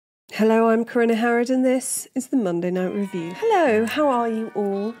Hello, I'm Corinna Harrod and this is the Monday Night Review. Hello, how are you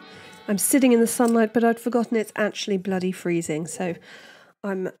all? I'm sitting in the sunlight, but I'd forgotten it's actually bloody freezing, so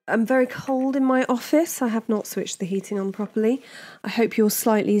I'm very cold in my office. I have not switched the heating on properly. I hope you're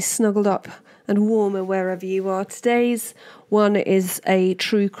slightly snuggled up and warmer wherever you are. Today's one is a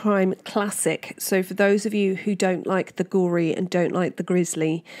true crime classic, so for those of you who don't like the gory and don't like the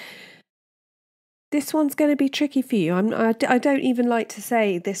grisly, this one's going to be tricky for you. I don't even like to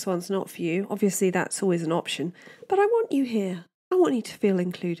say this one's not for you. Obviously, that's always an option. But I want you here. I want you to feel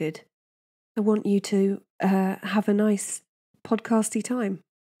included. I want you to have a nice podcasty time.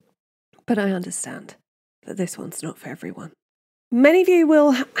 But I understand that this one's not for everyone. Many of you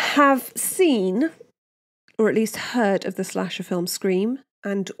will have seen, or at least heard of the slasher film Scream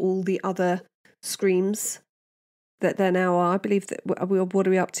and all the other Screams that there now are. I believe that, what are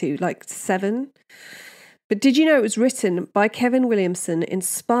we up to? Like 7? But did you know it was written by Kevin Williamson,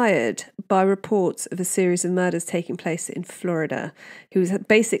 inspired by reports of a series of murders taking place in Florida? He was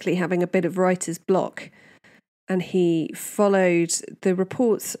basically having a bit of writer's block, and he followed the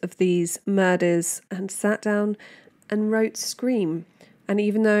reports of these murders and sat down and wrote Scream. And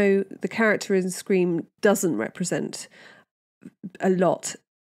even though the character in Scream doesn't represent a lot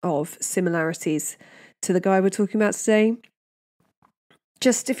of similarities to the guy we're talking about today,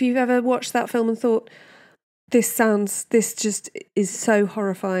 just if you've ever watched that film and thought, this just is so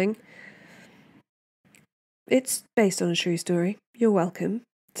horrifying, it's based on a true story. You're welcome.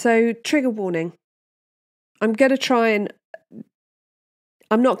 So, trigger warning. I'm not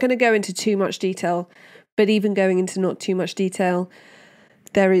going to go into too much detail, but even going into not too much detail,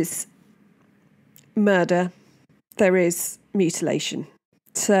 there is murder, there is mutilation.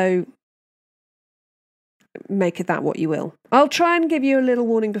 So, make of that what you will. I'll try and give you a little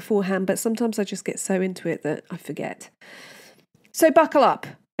warning beforehand, but sometimes I just get so into it that I forget. So buckle up,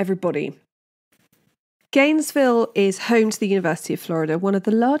 everybody. Gainesville is home to the University of Florida, one of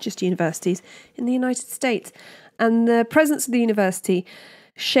the largest universities in the United States, and the presence of the university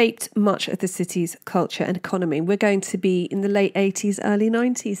shaped much of the city's culture and economy. We're going to be in the late 80s, early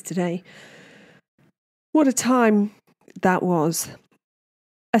 90s today. What a time that was.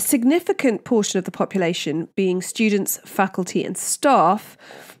 A significant portion of the population, being students, faculty and staff,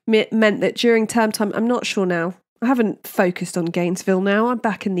 meant that during term time, I'm not sure now, I haven't focused on Gainesville now, I'm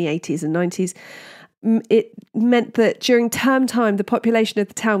back in the 80s and 90s, it meant that during term time, the population of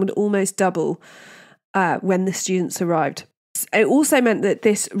the town would almost double when the students arrived. It also meant that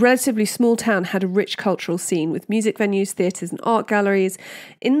this relatively small town had a rich cultural scene with music venues, theatres and art galleries.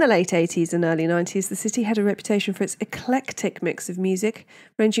 In the late 80s and early 90s, the city had a reputation for its eclectic mix of music,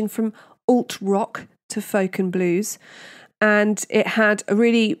 ranging from alt rock to folk and blues. And it had a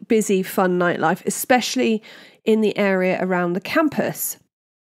really busy, fun nightlife, especially in the area around the campus.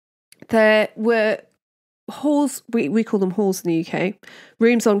 There were halls, we call them halls in the UK,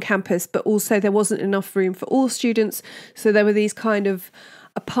 rooms on campus, but also there wasn't enough room for all students, so there were these kind of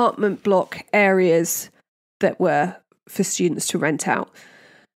apartment block areas that were for students to rent out.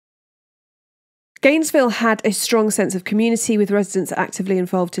 Gainesville had a strong sense of community, with residents actively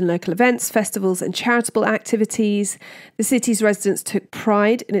involved in local events, festivals and charitable activities. The city's residents took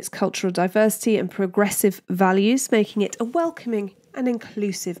pride in its cultural diversity and progressive values, making it a welcoming and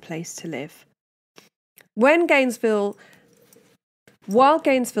inclusive place to live. While Gainesville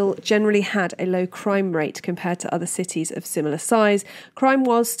generally had a low crime rate compared to other cities of similar size, crime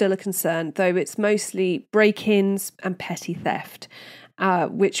was still a concern, though it's mostly break-ins and petty theft,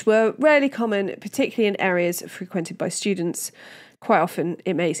 which were rarely common, particularly in areas frequented by students. Quite often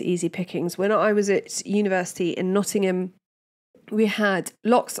it makes easy pickings. When I was at university in Nottingham, we had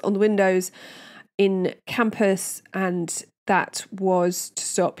locks on the windows in campus, and that was to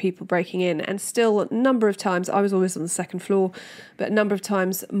stop people breaking in. And still, a number of times, I was always on the second floor, but a number of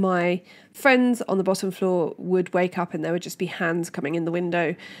times my friends on the bottom floor would wake up and there would just be hands coming in the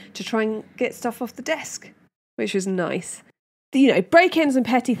window to try and get stuff off the desk, which was nice. You know, break-ins and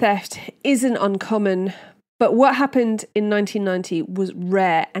petty theft isn't uncommon, but what happened in 1990 was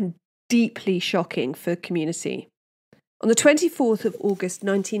rare and deeply shocking for the community. On the 24th of August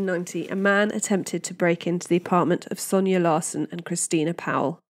 1990, a man attempted to break into the apartment of Sonia Larson and Christina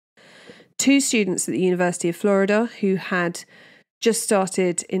Powell, 2 students at the University of Florida who had just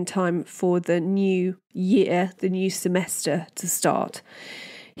started in time for the new year, the new semester to start.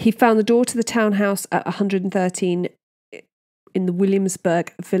 He found the door to the townhouse at 113 in the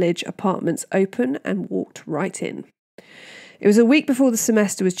Williamsburg Village apartments open and walked right in. It was a week before the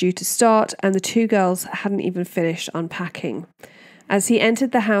semester was due to start, and the 2 girls hadn't even finished unpacking. As he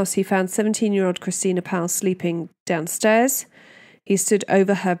entered the house, he found 17-year-old Christina Powell sleeping downstairs. He stood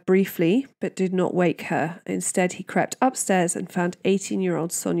over her briefly, but did not wake her. Instead, he crept upstairs and found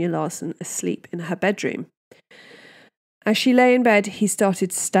 18-year-old Sonia Larson asleep in her bedroom. As she lay in bed, he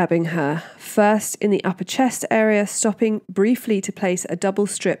started stabbing her, first in the upper chest area, stopping briefly to place a double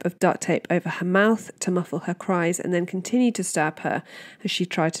strip of duct tape over her mouth to muffle her cries, and then continued to stab her as she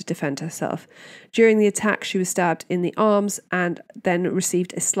tried to defend herself. During the attack, she was stabbed in the arms and then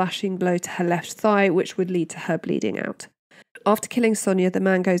received a slashing blow to her left thigh, which would lead to her bleeding out. After killing Sonia, the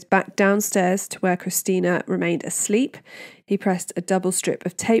man goes back downstairs to where Christina remained asleep. He pressed a double strip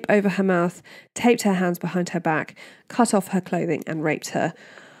of tape over her mouth, taped her hands behind her back, cut off her clothing and raped her.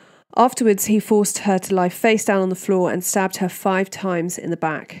 Afterwards, he forced her to lie face down on the floor and stabbed her 5 times in the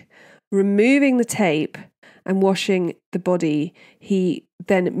back. Removing the tape and washing the body, he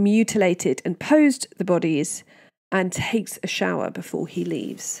then mutilated and posed the bodies and takes a shower before he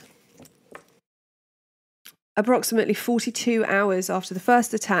leaves. Approximately 42 hours after the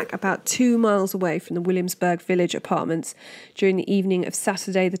first attack, about 2 miles away from the Williamsburg Village apartments, during the evening of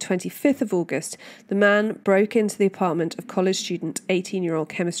Saturday the 25th of August, the man broke into the apartment of college student, 18-year-old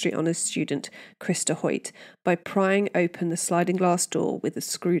chemistry honours student Krista Hoyt by prying open the sliding glass door with a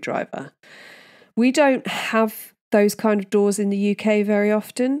screwdriver. We don't have those kind of doors in the UK very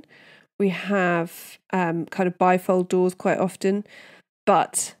often. We have kind of bifold doors quite often,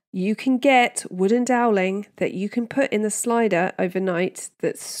 but you can get wooden doweling that you can put in the slider overnight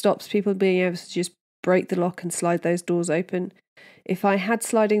that stops people being able to just break the lock and slide those doors open. If I had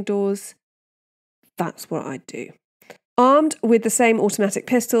sliding doors, that's what I'd do. Armed with the same automatic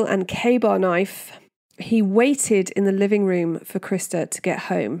pistol and K-bar knife, he waited in the living room for Krista to get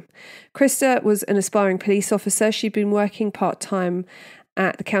home. Krista was an aspiring police officer. She'd been working part-time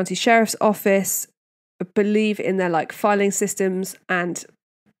at the county sheriff's office, I believe in their filing systems, and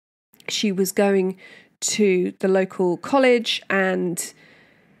she was going to the local college, and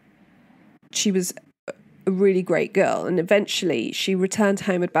she was a really great girl. And eventually she returned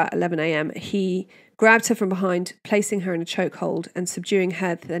home at about 11 a.m. He grabbed her from behind, placing her in a chokehold and subduing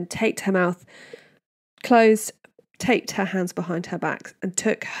her, then taped her mouth closed, taped her hands behind her back, and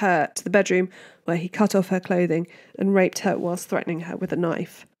took her to the bedroom where he cut off her clothing and raped her whilst threatening her with a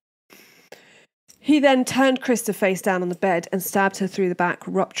knife. He then turned Krista face down on the bed and stabbed her through the back,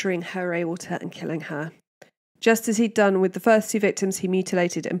 rupturing her aorta and killing her. Just as he'd done with the first 2 victims, he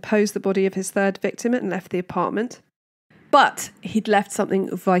mutilated and posed the body of his 3rd victim and left the apartment. But he'd left something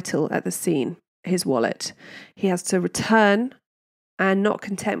vital at the scene, his wallet. He has to return, and not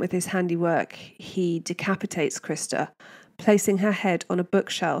content with his handiwork, he decapitates Krista, placing her head on a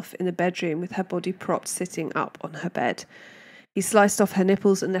bookshelf in the bedroom with her body propped sitting up on her bed. He sliced off her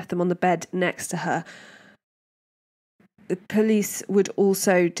nipples and left them on the bed next to her. The police would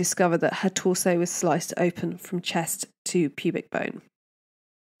also discover that her torso was sliced open from chest to pubic bone.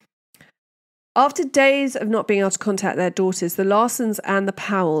 After days of not being able to contact their daughters, the Larsons and the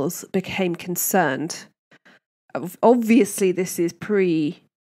Powells became concerned. Obviously, this is pre-mobile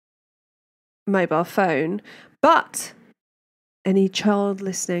phone, but any child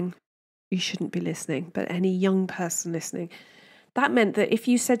listening, you shouldn't be listening, but any young person listening, that meant that if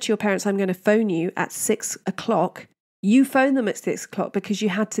you said to your parents, I'm going to phone you at 6 o'clock, you phoned them at 6 o'clock because you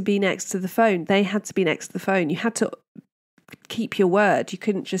had to be next to the phone. They had to be next to the phone. You had to keep your word. You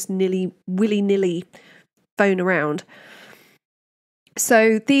couldn't just willy-nilly phone around.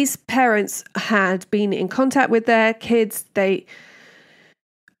 So these parents had been in contact with their kids. They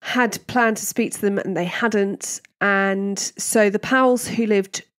had planned to speak to them and they hadn't. And so the Powells, who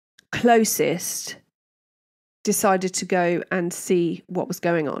lived closest, decided to go and see what was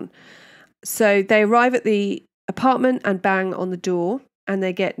going on. So they arrive at the apartment and bang on the door, and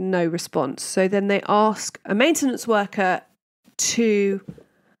they get no response. So then they ask a maintenance worker to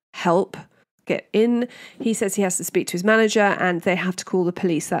help get in. He says he has to speak to his manager and they have to call the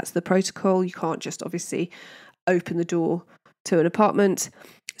police. That's the protocol. You can't just obviously open the door to an apartment.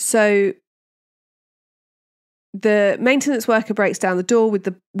 So the maintenance worker breaks down the door with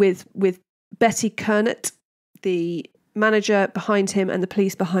Betty Kernett, the manager, behind him and the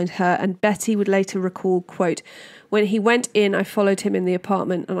police behind her. And Betty would later recall, quote, "When he went in, I followed him in the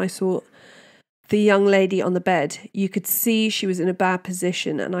apartment and I saw the young lady on the bed. You could see she was in a bad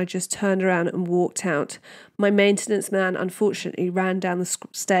position and I just turned around and walked out. My maintenance man unfortunately ran down the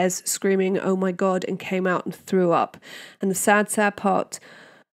stairs screaming, 'Oh my God,' and came out and threw up. And the sad part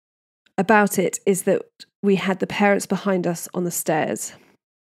about it is that we had the parents behind us on the stairs."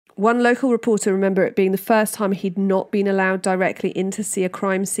 One local reporter remembered it being the first time he'd not been allowed directly in to see a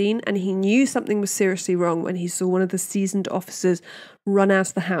crime scene, and he knew something was seriously wrong when he saw one of the seasoned officers run out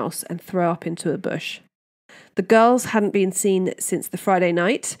of the house and throw up into a bush. The girls hadn't been seen since the Friday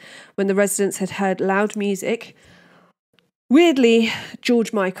night when the residents had heard loud music. Weirdly,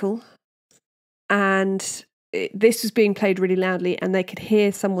 George Michael, and this was being played really loudly, and they could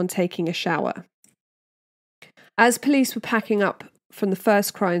hear someone taking a shower. As police were packing up from the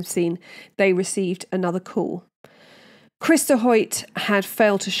first crime scene, they received another call. Krista Hoyt had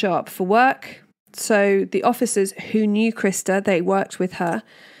failed to show up for work, so the officers who knew Krista, they worked with her,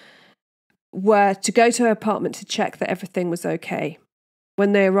 were to go to her apartment to check that everything was okay.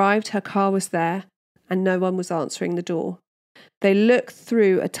 When they arrived, her car was there and no one was answering the door. They look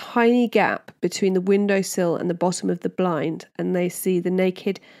through a tiny gap between the windowsill and the bottom of the blind, and they see the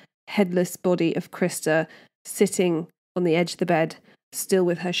naked, headless body of Krista sitting on the edge of the bed, still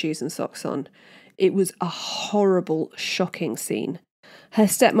with her shoes and socks on. It was a horrible, shocking scene. Her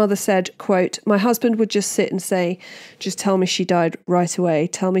stepmother said, quote, "My husband would just sit and say, just tell me she died right away.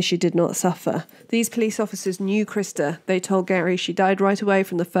 Tell me she did not suffer." These police officers knew Krista. They told Gary she died right away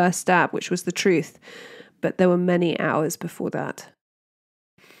from the first stab, which was the truth. But there were many hours before that.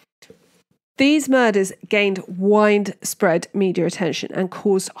 These murders gained widespread media attention and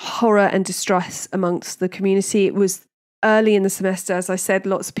caused horror and distress amongst the community. It was early in the semester. As I said,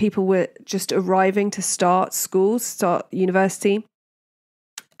 lots of people were just arriving to start schools, start university.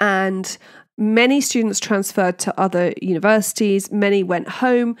 And many students transferred to other universities. Many went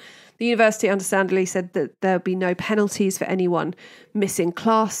home. The university understandably said that there would be no penalties for anyone missing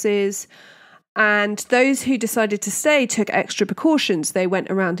classes. And those who decided to stay took extra precautions. They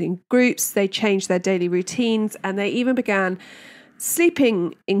went around in groups, they changed their daily routines, and they even began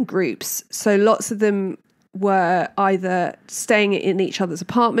sleeping in groups. So lots of them were either staying in each other's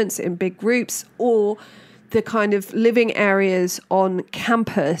apartments in big groups, or the kind of living areas on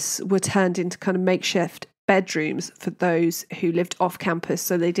campus were turned into kind of makeshift bedrooms for those who lived off campus,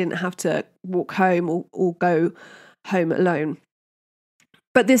 so they didn't have to walk home or go home alone.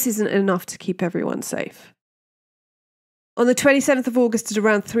 But this isn't enough to keep everyone safe. On the 27th of August at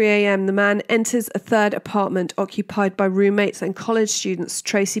around 3 a.m, the man enters a third apartment occupied by roommates and college students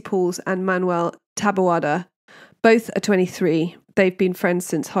Tracy Pauls and Manuel Taboada. Both are 23. They've been friends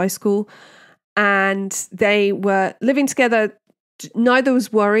since high school, and they were living together. Neither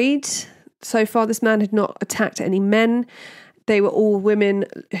was worried. So far, this man had not attacked any men. They were all women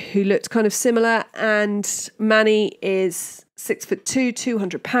who looked kind of similar, and Manny is 6'2",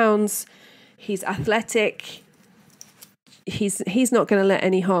 200 pounds. He's athletic. He's not going to let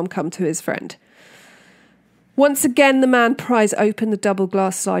any harm come to his friend. Once again, the man pries open the double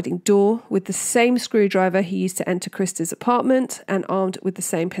glass sliding door with the same screwdriver he used to enter Krista's apartment, and armed with the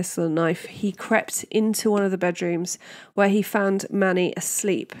same pistol and knife, he crept into one of the bedrooms where he found Manny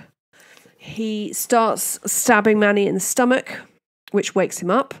asleep. He starts stabbing Manny in the stomach, which wakes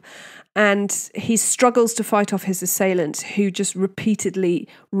him up, and he struggles to fight off his assailant, who just repeatedly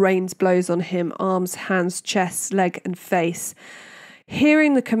rains blows on him: arms, hands, chest, leg, and face.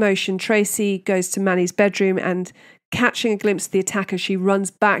 Hearing the commotion, Tracy goes to Manny's bedroom, and catching a glimpse of the attacker, she runs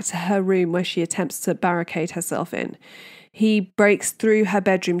back to her room where she attempts to barricade herself in. He breaks through her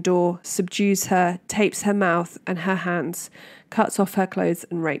bedroom door, subdues her, tapes her mouth and her hands, cuts off her clothes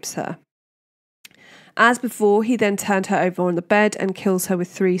and rapes her. As before, he then turned her over on the bed and kills her with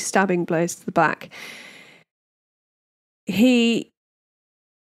 3 stabbing blows to the back. He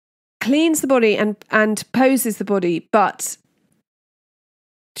cleans the body and poses the body, but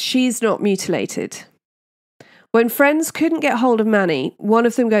she's not mutilated. When friends couldn't get hold of Manny, one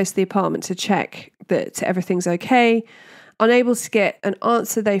of them goes to the apartment to check that everything's okay. Unable to get an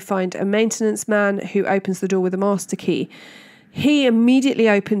answer, they find a maintenance man who opens the door with a master key. He immediately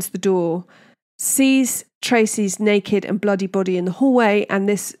opens the door, sees Tracy's naked and bloody body in the hallway and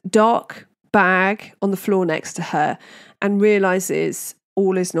this dark bag on the floor next to her, and realises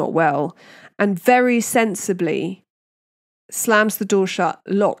all is not well, and very sensibly slams the door shut,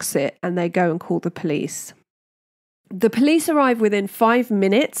 locks it, and they go and call the police. The police arrive within 5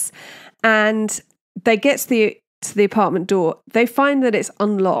 minutes, and they get to the apartment door. They find that it's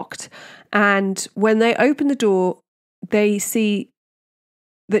unlocked, and when they open the door, they see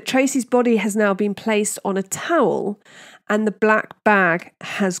that Tracy's body has now been placed on a towel and the black bag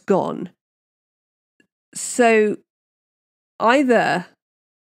has gone. So either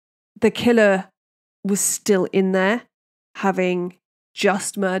the killer was still in there, having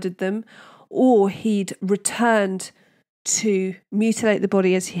just murdered them, or he'd returned to mutilate the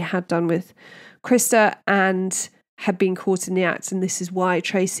body as he had done with Krista and had been caught in the act. And this is why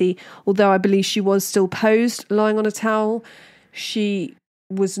Tracy, although I believe she was still posed lying on a towel, she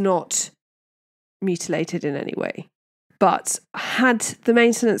was not mutilated in any way. But had the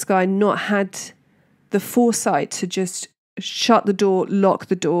maintenance guy not had the foresight to just shut the door, lock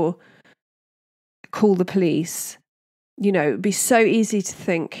the door, call the police. You know, it'd be so easy to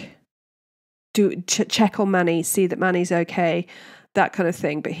think, check on Manny, see that Manny's okay, that kind of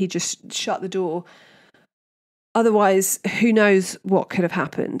thing. But he just shut the door. Otherwise, who knows what could have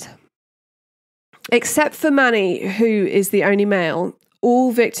happened. Except for Manny, who is the only male,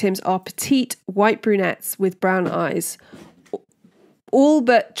 all victims are petite white brunettes with brown eyes. All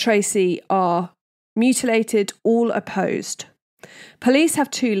but Tracy are mutilated, all opposed. Police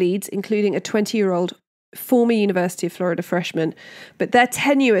have 2 leads, including a 20-year-old former University of Florida freshman, but they're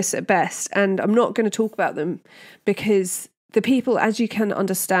tenuous at best, and I'm not going to talk about them because the people, as you can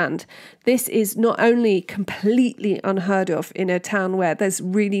understand, this is not only completely unheard of in a town where there's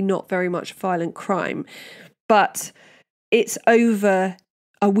really not very much violent crime, but it's over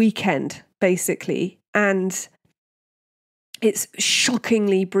a weekend, basically, and it's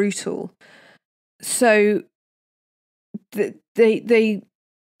shockingly brutal. So they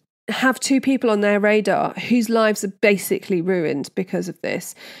have 2 people on their radar whose lives are basically ruined because of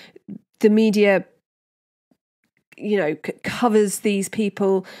this. The media, you know, covers these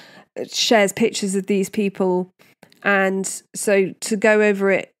people, shares pictures of these people, and so to go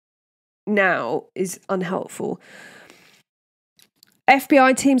over it now is unhelpful.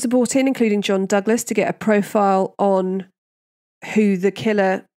 FBI teams are brought in, including John Douglas, to get a profile on who the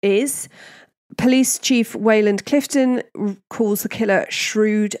killer is. Police Chief Wayland Clifton calls the killer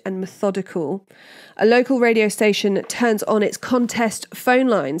shrewd and methodical. A local radio station turns on its contest phone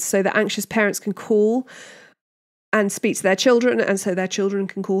lines so that anxious parents can call and speak to their children, and so their children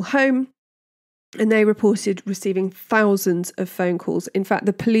can call home. And they reported receiving thousands of phone calls. In fact,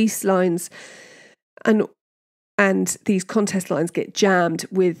 the police lines and these contest lines get jammed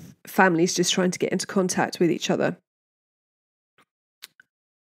with families just trying to get into contact with each other.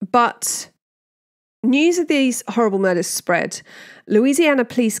 But news of these horrible murders spread. Louisiana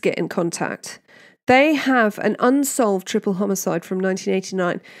police get in contact. They have an unsolved triple homicide from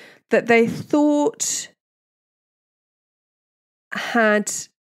 1989 that they thought had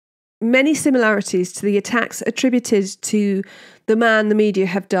many similarities to the attacks attributed to the man the media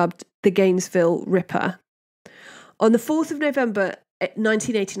have dubbed the Gainesville Ripper. On the 4th of November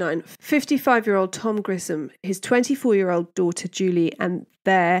 1989, 55-year-old Tom Grissom, his 24-year-old daughter Julie, and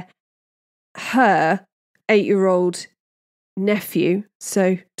her 8-year-old nephew,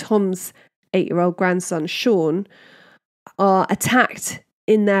 so Tom's 8-year-old grandson Sean, are attacked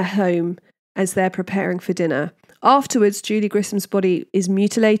in their home as they're preparing for dinner. Afterwards, Julie Grissom's body is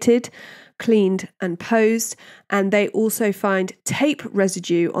mutilated, cleaned and posed, and they also find tape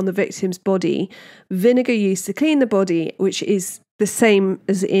residue on the victim's body, vinegar used to clean the body, which is the same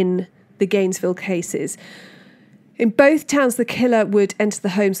as in the Gainesville cases. In both towns, the killer would enter the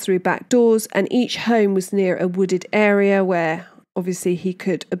homes through back doors, and each home was near a wooded area where obviously he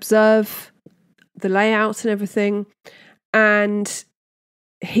could observe the layout and everything. And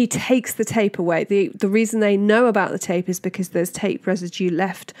he takes the tape away. The reason they know about the tape is because there's tape residue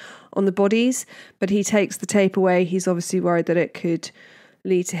left on the bodies, but he takes the tape away. He's obviously worried that it could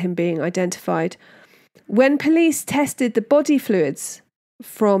lead to him being identified. When police tested the body fluids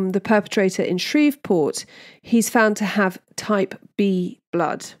from the perpetrator in Shreveport, he's found to have type B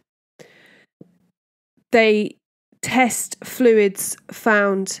blood. They test fluids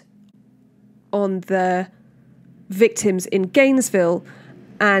found on the victims in Gainesville,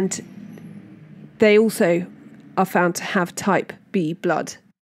 and they also are found to have type B blood.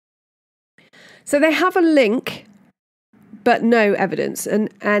 So they have a link, but no evidence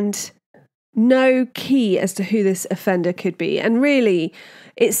and no key as to who this offender could be. And really,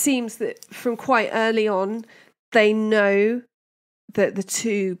 it seems that from quite early on, they know that the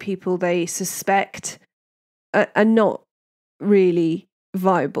 2 people they suspect are not really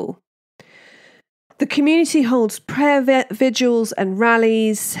viable. The community holds prayer vigils and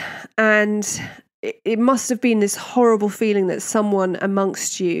rallies, and it must have been this horrible feeling that someone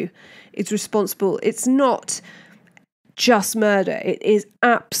amongst you is responsible. It's not just murder. It is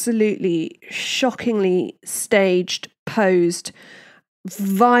absolutely shockingly staged, posed,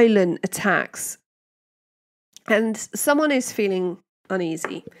 violent attacks. And someone is feeling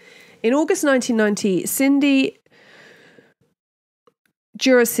uneasy. In August 1990, Cindy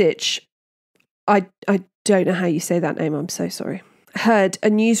Jurasic, I don't know how you say that name, I'm so sorry, heard a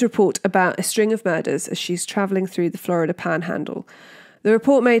news report about a string of murders as she's travelling through the Florida Panhandle. The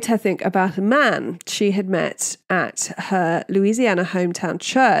report made her think about a man she had met at her Louisiana hometown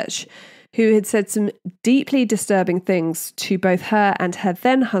church who had said some deeply disturbing things to both her and her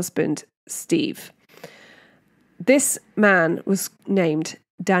then husband, Steve. This man was named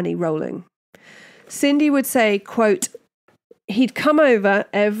Danny Rowling. Cindy would say, quote, he'd come over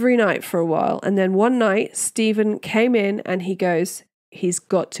every night for a while, and then one night Stephen came in and he goes, he's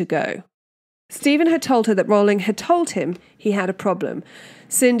got to go. Stephen had told her that Rowling had told him he had a problem.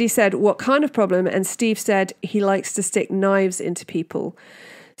 Cindy said, what kind of problem? And Steve said, he likes to stick knives into people.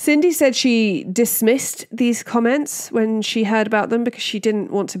 Cindy said she dismissed these comments when she heard about them because she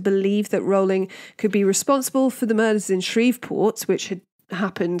didn't want to believe that Rowling could be responsible for the murders in Shreveport, which had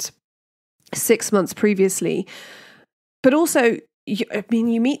happened 6 months previously. But also,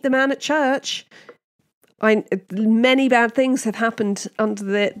 you meet the man at church. Many bad things have happened under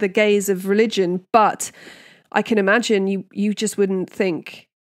the gaze of religion, but I can imagine you just wouldn't think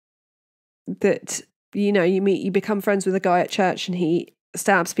that, you become friends with a guy at church and he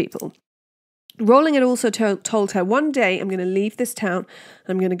stabs people. Rowling had also told her, one day I'm going to leave this town.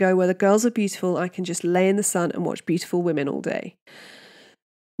 I'm going to go where the girls are beautiful. I can just lay in the sun and watch beautiful women all day.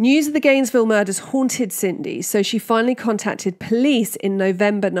 News of the Gainesville murders haunted Cindy, so she finally contacted police in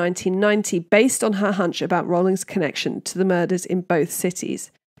November 1990 based on her hunch about Rowling's connection to the murders in both cities.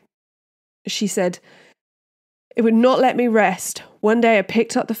 She said, it would not let me rest. One day I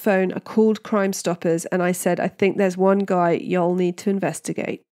picked up the phone, I called Crime Stoppers, and I said, I think there's one guy y'all need to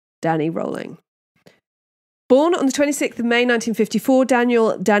investigate, Danny Rowling. Born on the 26th of May 1954,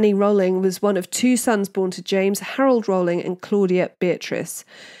 Danny Rowling was one of two sons born to James Harold Rowling and Claudia Beatrice.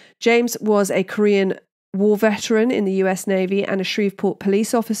 James was a Korean war veteran in the US Navy and a Shreveport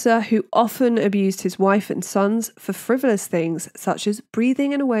police officer who often abused his wife and sons for frivolous things such as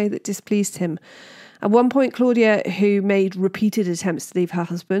breathing in a way that displeased him. At one point, Claudia, who made repeated attempts to leave her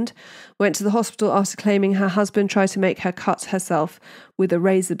husband, went to the hospital after claiming her husband tried to make her cut herself with a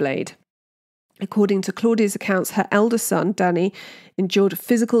razor blade. According to Claudia's accounts, her elder son, Danny, endured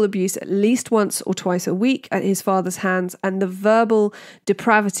physical abuse at least once or twice a week at his father's hands, and the verbal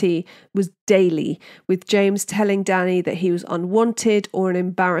depravity was daily, with James telling Danny that he was unwanted or an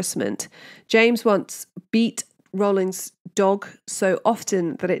embarrassment. James once beat Rowling's dog so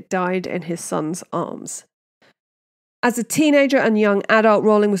often that it died in his son's arms. As a teenager and young adult,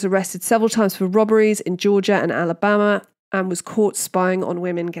 Rowling was arrested several times for robberies in Georgia and Alabama and was caught spying on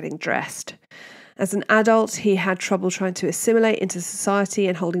women getting dressed. As an adult, he had trouble trying to assimilate into society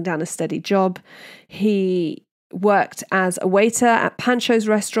and holding down a steady job. He worked as a waiter at Pancho's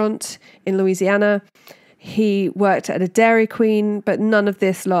restaurant in Louisiana. He worked at a Dairy Queen, but none of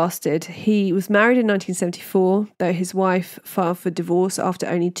this lasted. He was married in 1974, though his wife filed for divorce after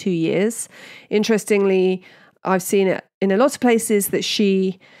only 2 years. Interestingly, I've seen it in a lot of places that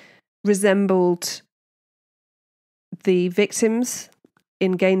she resembled the victims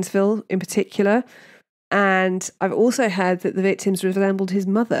in Gainesville in particular. And I've also heard that the victims resembled his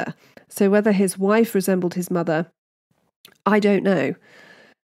mother. So whether his wife resembled his mother, I don't know.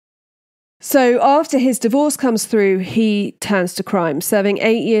 So after his divorce comes through, he turns to crime, serving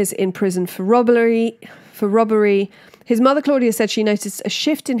 8 years in prison for robbery. His mother, Claudia, said she noticed a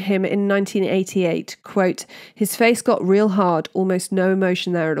shift in him in 1988. Quote, his face got real hard, almost no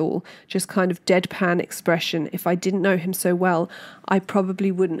emotion there at all, just kind of deadpan expression. If I didn't know him so well, I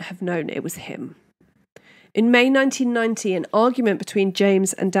probably wouldn't have known it was him. In May 1990, an argument between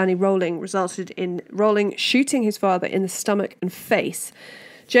James and Danny Rowling resulted in Rowling shooting his father in the stomach and face.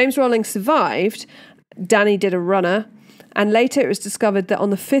 James Rowling survived. Danny did a runner. And later it was discovered that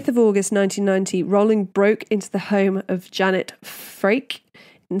on the 5th of August 1990, Rowling broke into the home of Janet Frake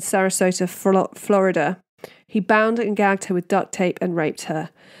in Sarasota, Florida. He bound and gagged her with duct tape and raped her.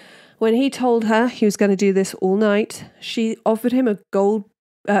 When he told her he was going to do this all night, she offered him a cold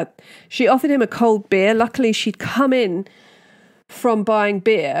beer. Luckily, she'd come in from buying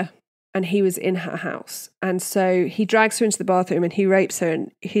beer and he was in her house. And so he drags her into the bathroom and he rapes her.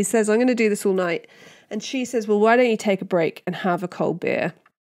 And he says, I'm going to do this all night. And she says, well, why don't you take a break and have a cold beer?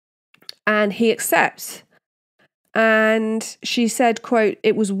 And he accepts. And she said, quote,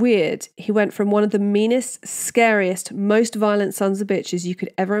 it was weird. He went from one of the meanest, scariest, most violent sons of bitches you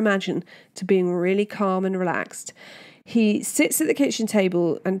could ever imagine to being really calm and relaxed. He sits at the kitchen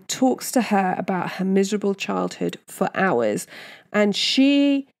table and talks to her about her miserable childhood for hours. And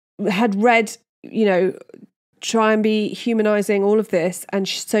she had read, try and be humanizing, all of this. And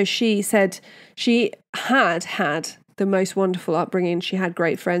so she said she had the most wonderful upbringing. She had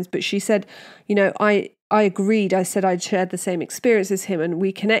great friends, but she said, I agreed. I said I'd shared the same experience as him and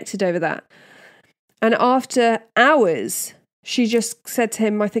we connected over that. And after hours, she just said to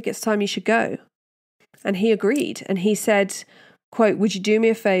him, I think it's time you should go. And he agreed. And he said, quote, would you do me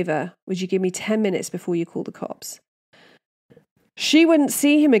a favor? Would you give me 10 minutes before you call the cops? She wouldn't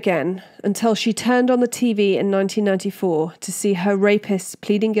see him again until she turned on the TV in 1994 to see her rapist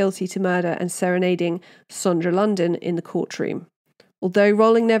pleading guilty to murder and serenading Sandra London in the courtroom. Although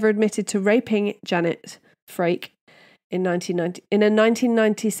Rowling never admitted to raping Janet Frake in a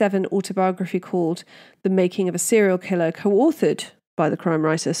 1997 autobiography called The Making of a Serial Killer, co-authored by the crime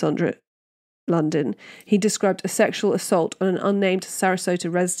writer Sandra London, he described a sexual assault on an unnamed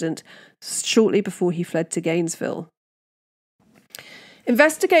Sarasota resident shortly before he fled to Gainesville.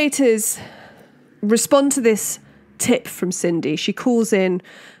 Investigators respond to this tip from Cindy. She calls in,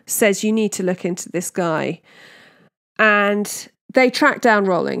 says, you need to look into this guy. And they track down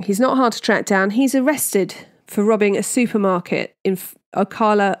Rowling. He's not hard to track down. He's arrested for robbing a supermarket in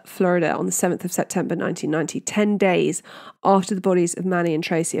Ocala, Florida on the 7th of September 1990, 10 days after the bodies of Manny and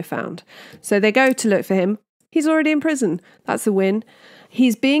Tracy are found. So they go to look for him. He's already in prison. That's a win.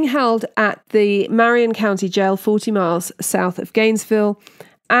 He's being held at the Marion County Jail, 40 miles south of Gainesville,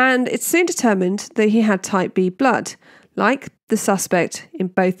 and it's soon determined that he had type B blood, like the suspect in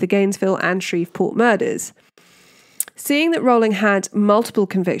both the Gainesville and Shreveport murders. Seeing that Rowling had multiple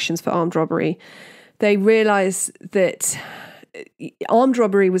convictions for armed robbery, they realised that armed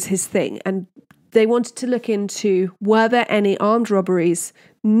robbery was his thing, and they wanted to look into, were there any armed robberies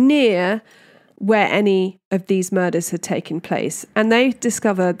near where any of these murders had taken place. And they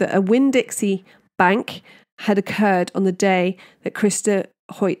discovered that a Winn-Dixie bank had occurred on the day that Krista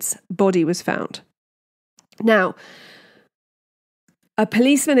Hoyt's body was found. Now, a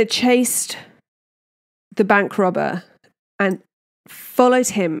policeman had chased the bank robber and followed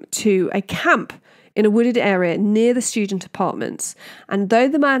him to a camp in a wooded area near the student apartments. And though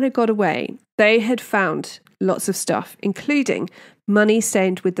the man had got away, they had found lots of stuff, including money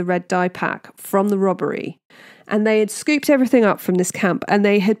stained with the red dye pack from the robbery. And they had scooped everything up from this camp and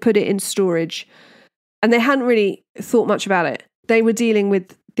they had put it in storage. And they hadn't really thought much about it. They were dealing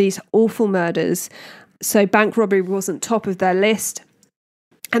with these awful murders, so bank robbery wasn't top of their list.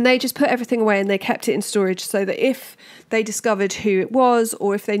 And they just put everything away and they kept it in storage so that if they discovered who it was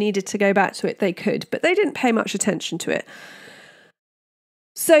or if they needed to go back to it, they could. But they didn't pay much attention to it.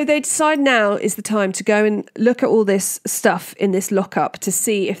 So they decide now is the time to go and look at all this stuff in this lockup to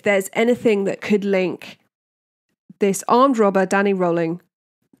see if there's anything that could link this armed robber, Danny Rowling,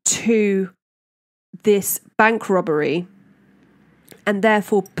 to this bank robbery and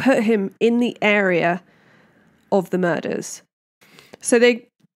therefore put him in the area of the murders. So they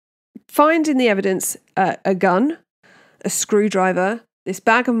find in the evidence a gun, a screwdriver, this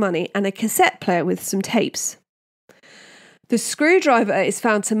bag of money, and a cassette player with some tapes. The screwdriver is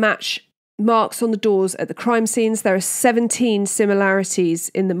found to match marks on the doors at the crime scenes. There are 17 similarities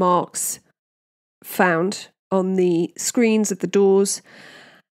in the marks found on the screens of the doors.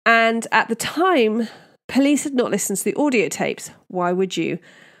 And at the time, police had not listened to the audio tapes. Why would you?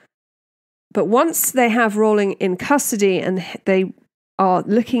 But once they have Rowling in custody and they are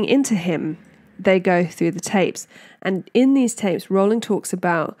looking into him, they go through the tapes. And in these tapes, Rowling talks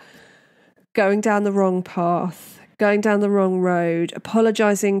about going down the wrong path, going down the wrong road,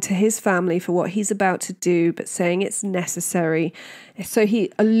 apologising to his family for what he's about to do, but saying it's necessary. So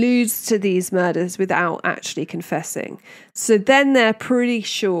he alludes to these murders without actually confessing. So then they're pretty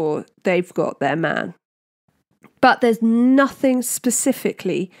sure they've got their man. But there's nothing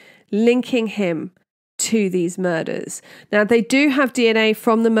specifically linking him to these murders. Now, they do have DNA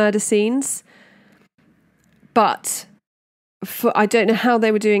from the murder scenes, but I don't know how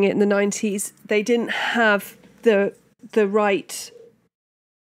they were doing it in the 90s. They didn't have the right,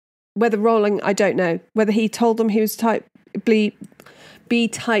 whether Rowling, I don't know, whether he told them he was type B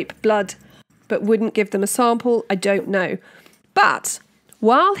type blood, but wouldn't give them a sample, I don't know. But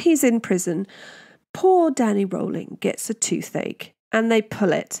while he's in prison, poor Danny Rowling gets a toothache and they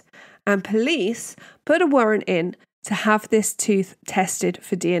pull it. And police put a warrant in to have this tooth tested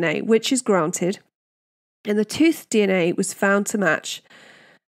for DNA, which is granted. And the tooth DNA was found to match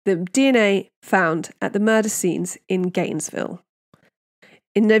the DNA found at the murder scenes in Gainesville.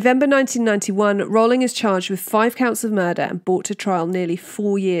 In November 1991, Rowling is charged with 5 counts of murder and brought to trial nearly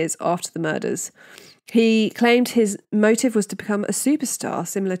 4 years after the murders. He claimed his motive was to become a superstar,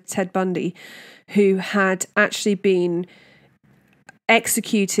 similar to Ted Bundy, who had actually been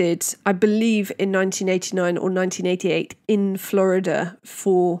executed, I believe, in 1989 or 1988 in Florida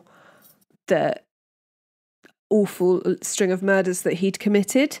for the awful string of murders that he'd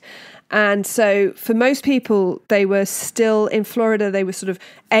committed. And so for most people, they were still in Florida. They were sort of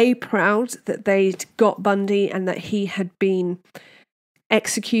proud that they'd got Bundy and that he had been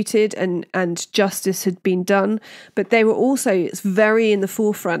executed and justice had been done. But they were also very in the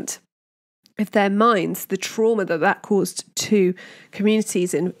forefront of their minds the trauma that caused to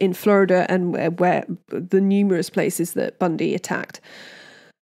communities in Florida and where the numerous places that Bundy attacked.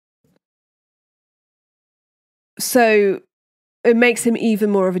 So it makes him even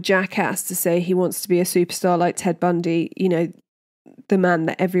more of a jackass to say he wants to be a superstar like Ted Bundy, the man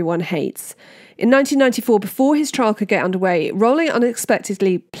that everyone hates. In 1994, before his trial could get underway, Rowling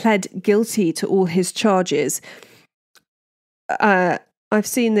unexpectedly pled guilty to all his charges. I've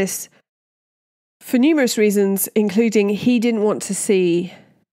seen this for numerous reasons, including he didn't want to see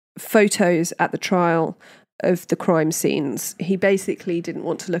photos at the trial of the crime scenes. He basically didn't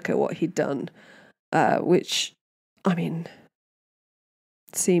want to look at what he'd done, which,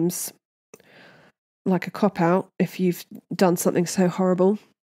 seems like a cop-out if you've done something so horrible.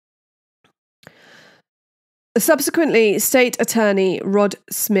 Subsequently, State Attorney Rod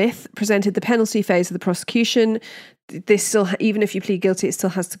Smith presented the penalty phase of the prosecution. This still, even if you plead guilty, it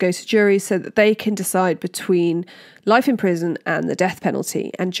still has to go to jury so that they can decide between life in prison and the death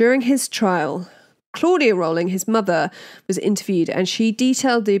penalty. And during his trial, Claudia Rowling, his mother, was interviewed, and she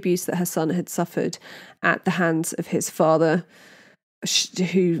detailed the abuse that her son had suffered at the hands of his father,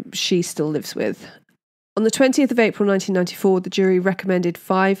 who she still lives with. On the 20th of April 1994, the jury recommended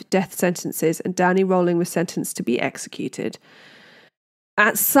 5 death sentences, and Danny Rowling was sentenced to be executed.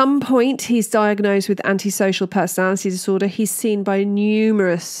 At some point, he's diagnosed with antisocial personality disorder. He's seen by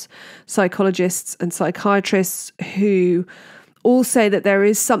numerous psychologists and psychiatrists who all say that there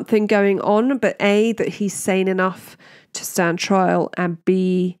is something going on, but A, that he's sane enough to stand trial, and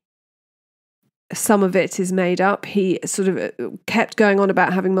B, some of it is made up. He sort of kept going on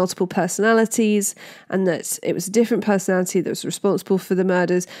about having multiple personalities and that it was a different personality that was responsible for the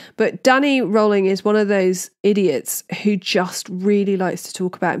murders. But Danny Rowling is one of those idiots who just really likes to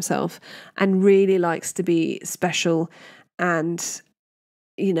talk about himself and really likes to be special. And,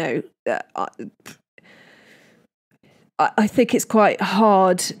 I think it's quite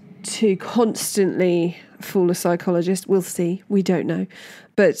hard to constantly fool a psychologist. We'll see. We don't know.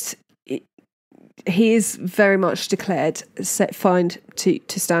 But he is very much declared fined to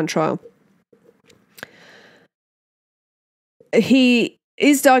stand trial. He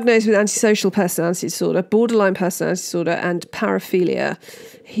is diagnosed with antisocial personality disorder, borderline personality disorder, and paraphilia.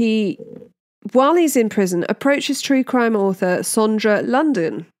 While he's in prison, approaches true crime author Sondra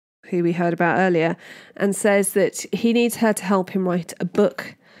London, who we heard about earlier, and says that he needs her to help him write a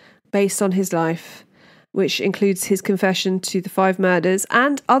book based on his life, which includes his confession to the 5 murders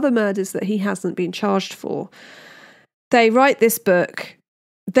and other murders that he hasn't been charged for. They write this book.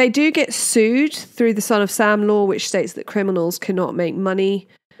 They do get sued through the Son of Sam law, which states that criminals cannot make money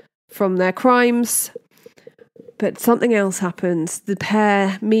from their crimes. But something else happens. The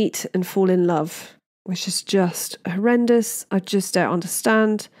pair meet and fall in love, which is just horrendous. I just don't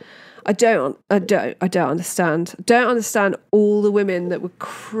understand. I don't understand. I don't understand all the women that were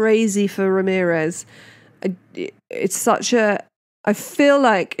crazy for Ramirez. It's such a... I feel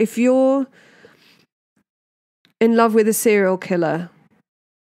like if you're in love with a serial killer,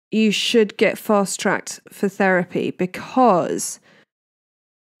 you should get fast-tracked for therapy, because,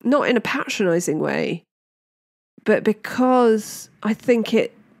 not in a patronising way, but because I think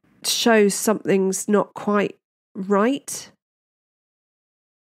it shows something's not quite right.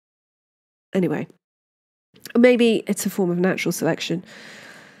 Anyway, maybe it's a form of natural selection.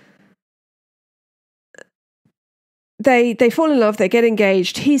 They fall in love, they get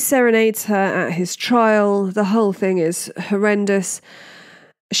engaged, he serenades her at his trial, the whole thing is horrendous.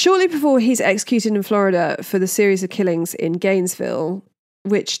 Shortly before he's executed in Florida for the series of killings in Gainesville,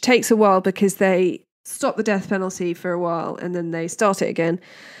 which takes a while because they stop the death penalty for a while and then they start it again,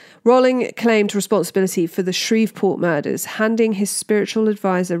 Rowling claimed responsibility for the Shreveport murders, handing his spiritual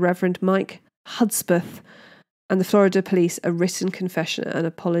advisor, Reverend Mike Hudspeth, and the Florida police a written confession and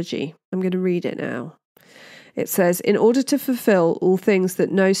apology. I'm going to read it now. It says, "In order to fulfill all things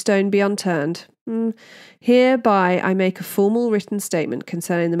that no stone be unturned, hereby I make a formal written statement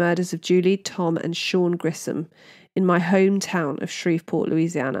concerning the murders of Julie, Tom, and Sean Grissom in my hometown of Shreveport,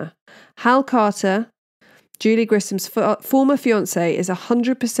 Louisiana. Hal Carter, Julie Grissom's former fiancé, is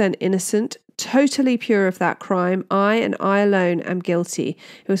 100% innocent, totally pure of that crime. I and I alone am guilty.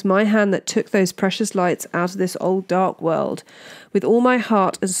 It was my hand that took those precious lights out of this old dark world. With all my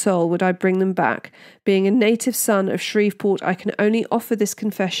heart and soul would I bring them back. Being a native son of Shreveport, I can only offer this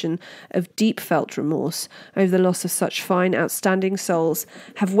confession of deep felt remorse over the loss of such fine, outstanding souls,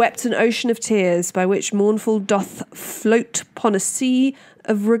 have wept an ocean of tears by which mournful doth float upon a sea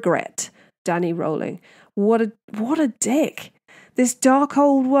of regret. Danny Rowling." What a dick. This dark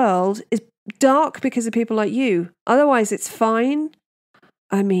old world is dark because of people like you. Otherwise, it's fine.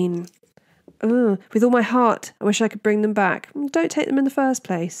 I mean, with all my heart, I wish I could bring them back. Don't take them in the first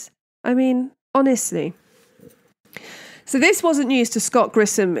place. I mean, honestly. So this wasn't news to Scott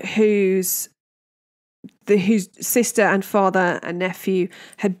Grissom, whose sister and father and nephew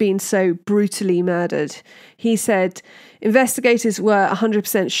had been so brutally murdered. He said investigators were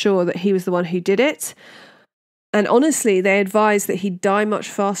 100% sure that he was the one who did it. And honestly, they advised that he'd die much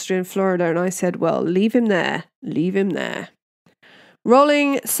faster in Florida. And I said, well, leave him there. Leave him there.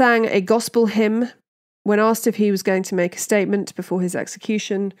 Rolling sang a gospel hymn when asked if he was going to make a statement before his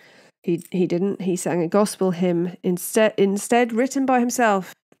execution. He didn't. He sang a gospel hymn instead written by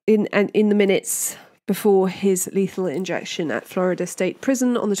himself in the minutes before his lethal injection at Florida State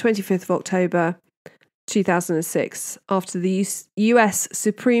Prison on the 25th of October 2006, after the US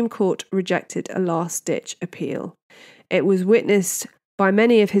Supreme Court rejected a last-ditch appeal. It was witnessed by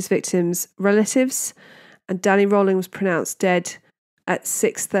many of his victims' relatives, and Danny Rolling was pronounced dead at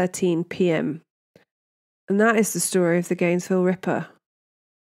 6:13 p.m. And that is the story of the Gainesville Ripper,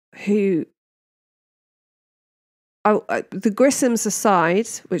 who, the Grissoms aside,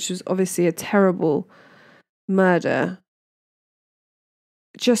 which was obviously a terrible murder,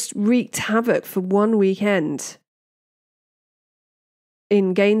 just wreaked havoc for one weekend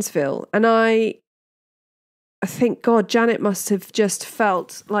in Gainesville. And I think, God, Janet must have just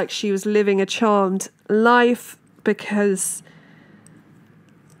felt like she was living a charmed life, because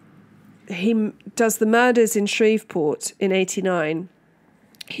he does the murders in Shreveport in 1989.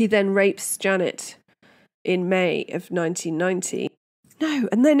 He then rapes Janet in May of 1990. No,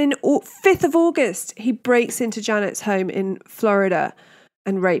 and then in 5th of August, he breaks into Janet's home in Florida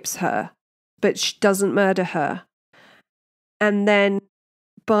and rapes her, but she doesn't murder her. And then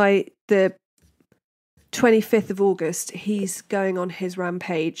by the 25th of August, he's going on his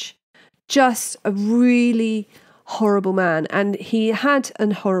rampage. Just a really horrible man. And he had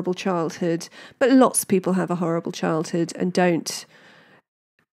a horrible childhood, but lots of people have a horrible childhood and don't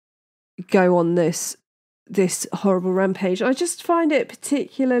go on this horrible rampage. I just find it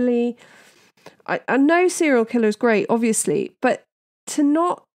particularly... I know serial killer is great, obviously, but to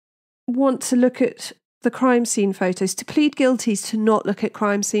not want to look at the crime scene photos, to plead guilty to not look at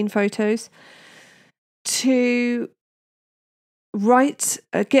crime scene photos, to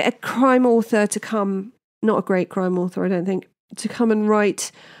get a crime author to come, not a great crime author, I don't think, to come and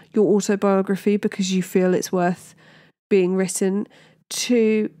write your autobiography because you feel it's worth being written,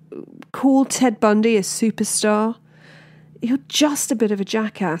 to call Ted Bundy a superstar. You're just a bit of a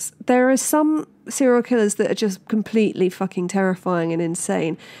jackass. There are some serial killers that are just completely fucking terrifying and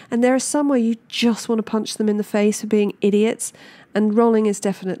insane. And there are some where you just want to punch them in the face for being idiots. And Rolling is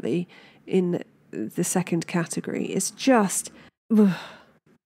definitely in the second category. It's just...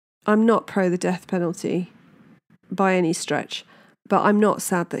 I'm not pro the death penalty by any stretch. But I'm not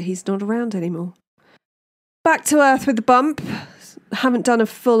sad that he's not around anymore. Back to earth with the bump. Haven't done a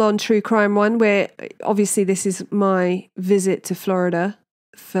full-on true crime one, where obviously this is my visit to Florida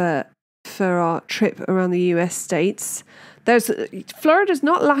for our trip around the US states. Florida's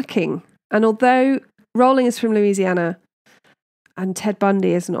not lacking, and although Rolling is from Louisiana and Ted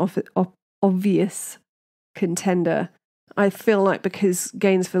Bundy is an obvious contender, I feel like because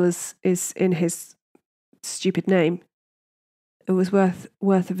Gainesville is in his stupid name, it was worth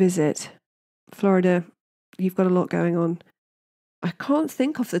a visit. Florida, you've got a lot going on. I can't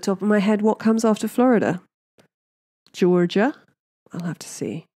think off the top of my head what comes after Florida. Georgia? I'll have to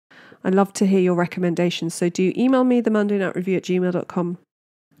see. I'd love to hear your recommendations. So do email me, themondaynightrevue@gmail.com.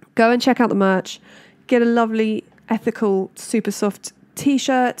 Go and check out the merch. Get a lovely, ethical, super soft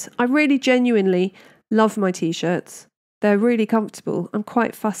t-shirt. I really genuinely love my t-shirts. They're really comfortable. I'm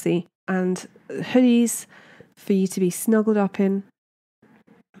quite fussy. And hoodies for you to be snuggled up in.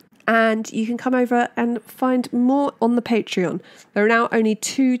 And you can come over and find more on the Patreon. There are now only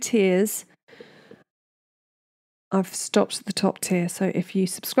 2 tiers. I've stopped the top tier. So if you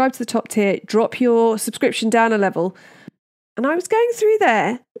subscribe to the top tier, drop your subscription down a level. And I was going through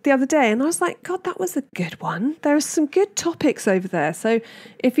there the other day and I was like, God, that was a good one. There are some good topics over there. So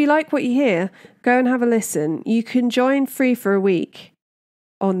if you like what you hear, go and have a listen. You can join free for a week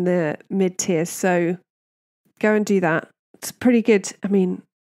on the mid-tier. So go and do that. It's pretty good. I mean...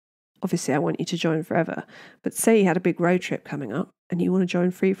 Obviously, I want you to join forever. But say you had a big road trip coming up and you want to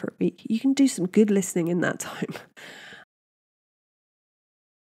join free for a week, you can do some good listening in that time.